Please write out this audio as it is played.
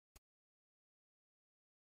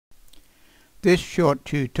This short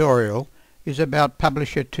tutorial is about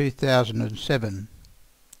Publisher 2007.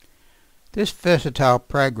 This versatile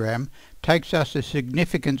program takes us a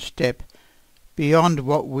significant step beyond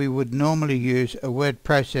what we would normally use a word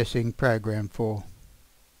processing program for.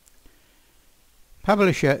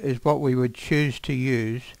 Publisher is what we would choose to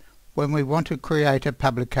use when we want to create a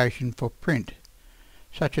publication for print,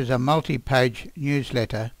 such as a multi-page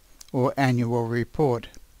newsletter or annual report.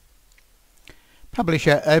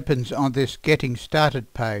 Publisher opens on this Getting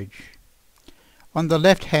Started page. On the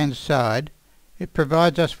left-hand side, it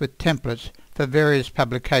provides us with templates for various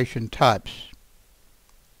publication types.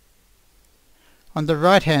 On the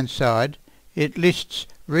right-hand side, it lists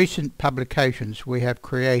recent publications we have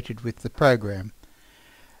created with the program,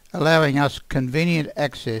 allowing us convenient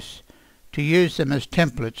access to use them as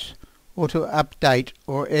templates or to update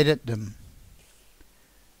or edit them.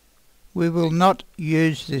 We will not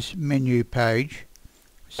use this menu page,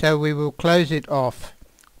 so we will close it off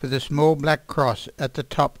with a small black cross at the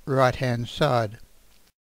top right hand side.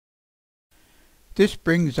 This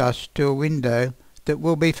brings us to a window that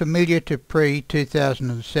will be familiar to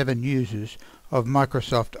pre-2007 users of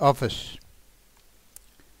Microsoft Office.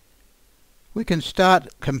 We can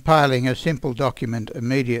start compiling a simple document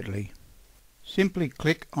immediately. Simply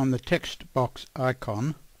click on the text box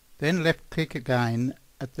icon, then left click again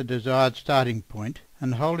at the desired starting point,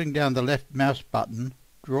 and holding down the left mouse button,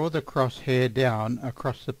 draw the crosshair down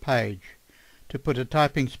across the page to put a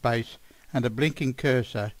typing space and a blinking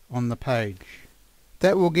cursor on the page.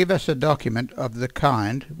 That will give us a document of the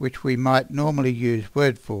kind which we might normally use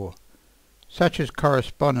Word for, such as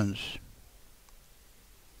correspondence.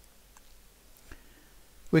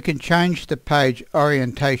 We can change the page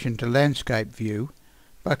orientation to landscape view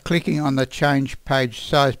by clicking on the Change Page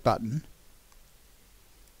Size button,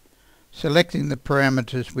 selecting the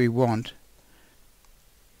parameters we want,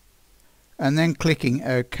 and then clicking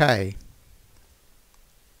OK.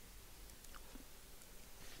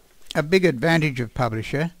 A big advantage of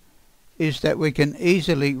Publisher is that we can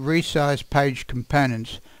easily resize page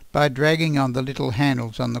components by dragging on the little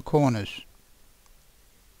handles on the corners.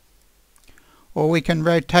 Or we can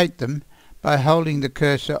rotate them by holding the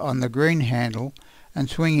cursor on the green handle and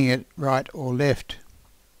swinging it right or left.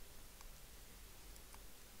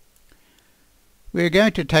 We are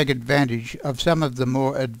going to take advantage of some of the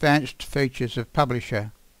more advanced features of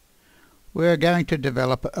Publisher. We are going to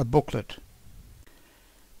develop a booklet.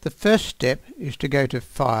 The first step is to go to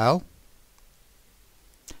File,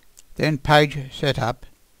 then Page Setup,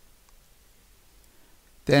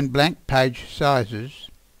 then Blank Page Sizes,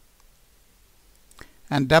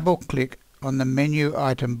 and double-click on the menu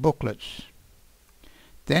item Booklets.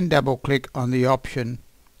 Then double-click on the option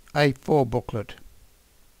A4 Booklet.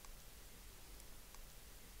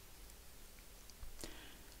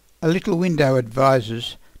 A little window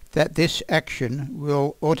advises that this action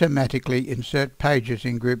will automatically insert pages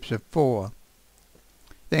in groups of 4.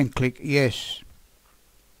 Then click Yes.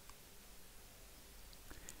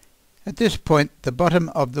 At this point, the bottom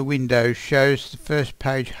of the window shows the first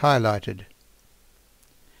page highlighted.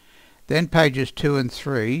 Then pages 2 and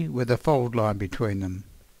 3 with a fold line between them.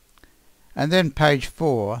 And then page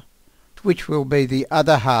 4, which will be the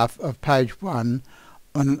other half of page 1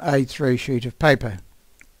 on an A3 sheet of paper.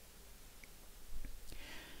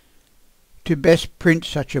 To best print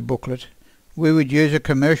such a booklet, we would use a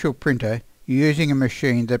commercial printer using a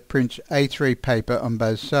machine that prints A3 paper on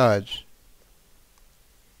both sides.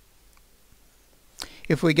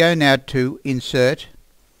 If we go now to Insert,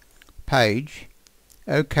 Page,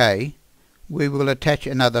 OK, we will attach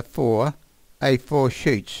another 4 A4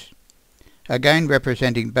 sheets, again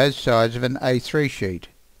representing both sides of an A3 sheet.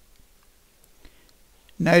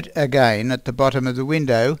 Note again at the bottom of the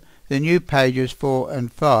window the new pages 4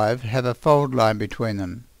 and 5 have a fold line between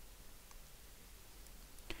them,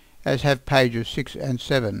 as have pages 6 and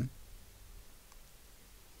 7.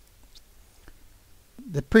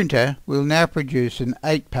 The printer will now produce an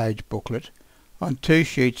 8-page booklet on 2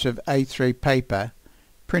 sheets of A3 paper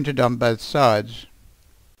printed on both sides.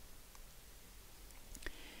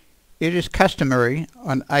 It is customary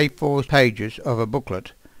on A4 pages of a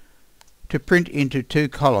booklet to print into 2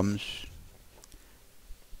 columns.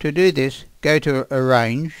 To do this, go to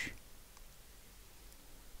Arrange,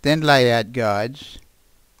 then Layout Guides,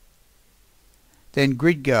 then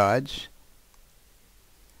Grid Guides,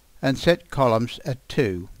 and set columns at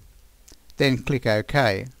 2. Then click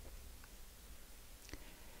OK.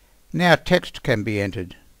 Now text can be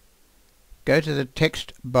entered. Go to the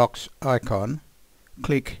text box icon,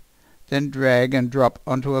 click, then drag and drop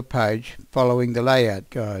onto a page following the layout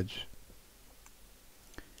guides.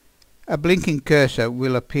 A blinking cursor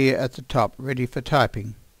will appear at the top, ready for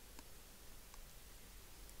typing.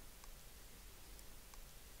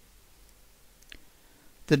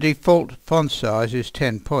 The default font size is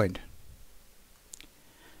 10 point,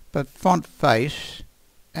 but font face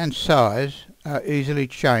and size are easily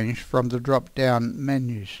changed from the drop-down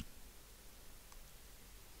menus.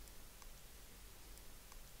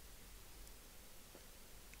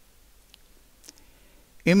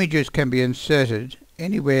 Images can be inserted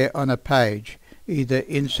anywhere on a page, either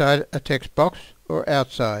inside a text box or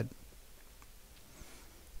outside.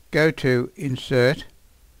 Go to Insert,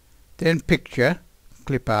 then Picture,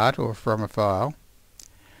 Clip Art or from a file.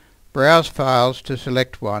 Browse files to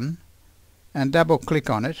select one and double-click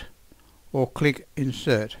on it or click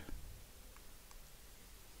Insert.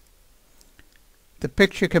 The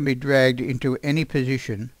picture can be dragged into any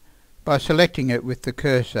position by selecting it with the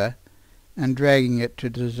cursor and dragging it to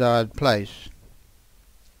the desired place.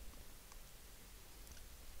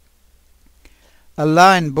 A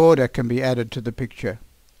line border can be added to the picture.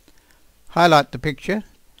 Highlight the picture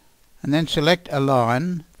and then select a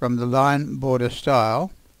line from the line border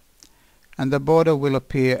style, and the border will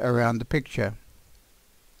appear around the picture.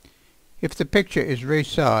 If the picture is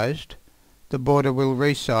resized, the border will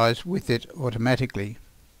resize with it automatically.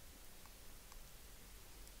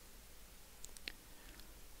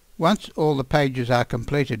 Once all the pages are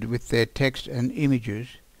completed with their text and images,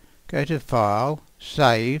 go to File,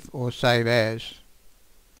 Save or Save As.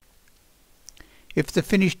 If the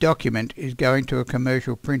finished document is going to a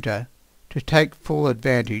commercial printer, to take full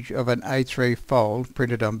advantage of an A3 fold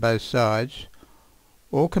printed on both sides,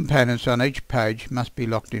 all components on each page must be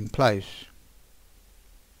locked in place.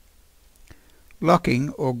 Locking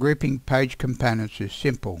or grouping page components is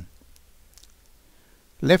simple.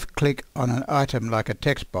 Left-click on an item like a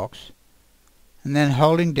text box, and then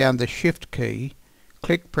holding down the Shift key,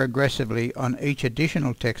 click progressively on each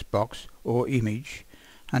additional text box or image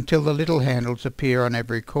until the little handles appear on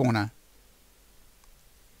every corner.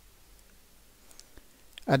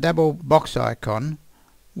 A double box icon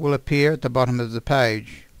will appear at the bottom of the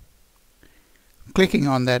page. Clicking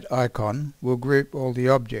on that icon will group all the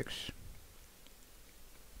objects.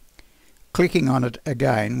 Clicking on it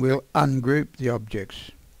again will ungroup the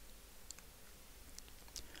objects.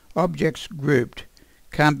 Objects grouped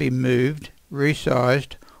can't be moved,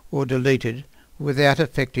 resized or deleted without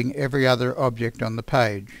affecting every other object on the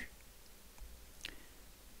page.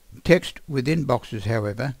 Text within boxes,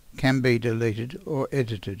 however, can be deleted or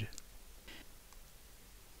edited.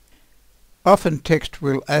 Often text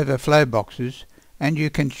will overflow boxes, and you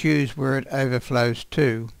can choose where it overflows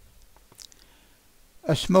to.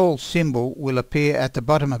 A small symbol will appear at the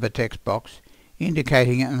bottom of a text box,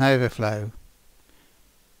 indicating an overflow.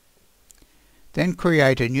 Then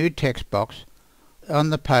create a new text box on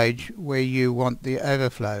the page where you want the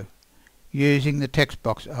overflow, using the text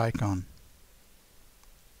box icon.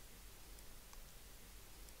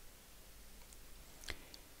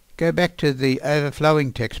 Go back to the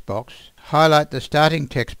overflowing text box, highlight the starting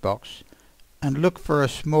text box, and look for a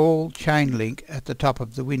small chain link at the top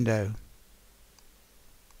of the window.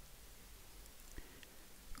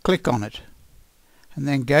 Click on it, and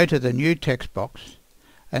then go to the new text box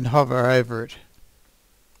and hover over it.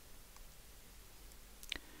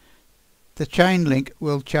 The chain link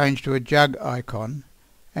will change to a jug icon,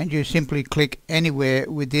 and you simply click anywhere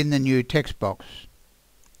within the new text box.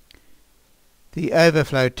 The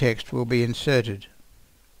overflow text will be inserted.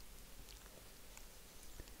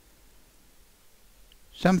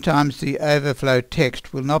 Sometimes the overflow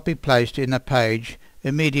text will not be placed in a page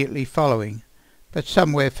immediately following, but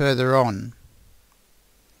somewhere further on.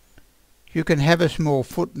 You can have a small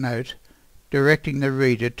footnote directing the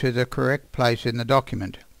reader to the correct place in the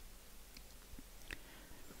document.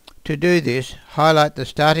 To do this, highlight the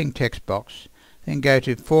starting text box, then go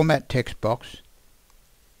to Format Text Box,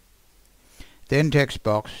 then Text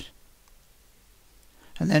Box,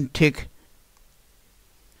 and then tick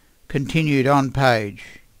Continued on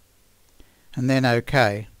Page, and then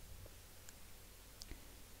OK.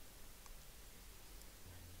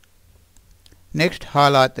 Next,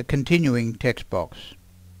 highlight the continuing text box.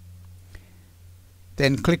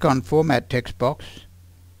 Then click on Format Text Box,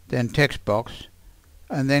 then Text Box,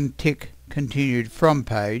 and then tick Continued from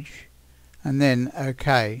Page, and then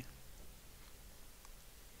OK.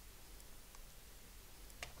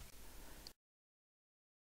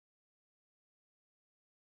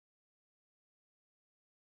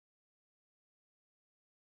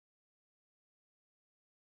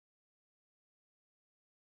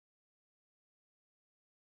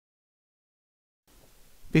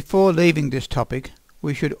 Before leaving this topic,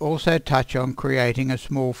 We should also touch on creating a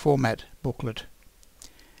small format booklet.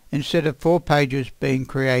 Instead of 4 pages being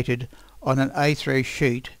created on an A3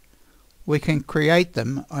 sheet, we can create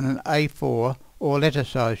them on an A4 or letter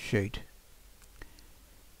size sheet.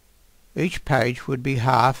 Each page would be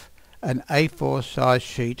half an A4 size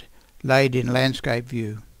sheet laid in landscape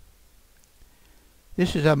view.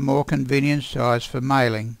 This is a more convenient size for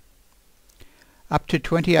mailing. Up to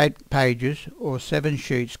 28 pages or 7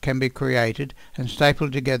 sheets can be created and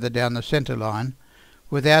stapled together down the centre line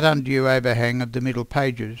without undue overhang of the middle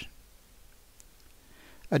pages.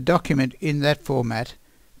 A document in that format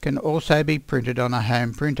can also be printed on a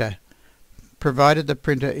home printer, provided the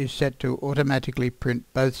printer is set to automatically print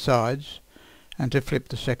both sides and to flip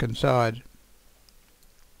the second side.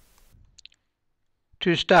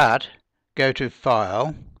 To start, go to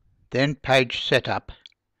File, then Page Setup,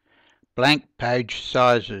 Blank Page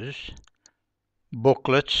Sizes,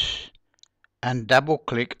 Booklets, and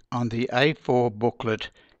double-click on the A4 booklet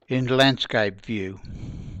in Landscape View.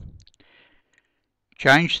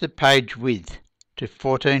 Change the page width to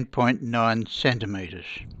 14.9 centimeters.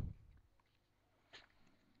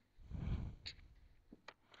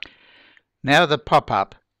 Now the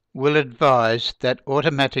pop-up will advise that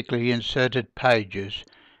automatically inserted pages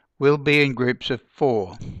will be in groups of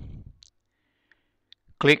 4.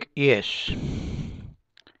 Click Yes.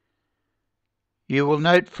 You will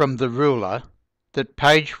note from the ruler that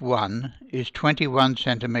page 1 is 21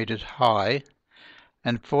 centimeters high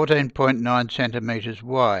and 14.9 centimeters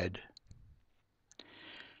wide.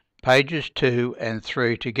 Pages 2 and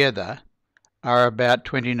 3 together are about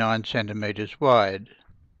 29 centimeters wide.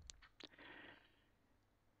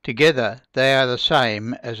 Together they are the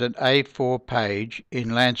same as an A4 page in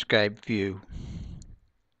landscape view.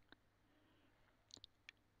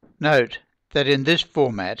 Note that in this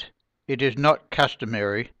format it is not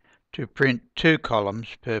customary to print 2 columns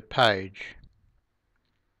per page.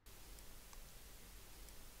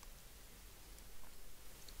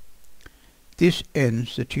 This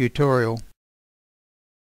ends the tutorial.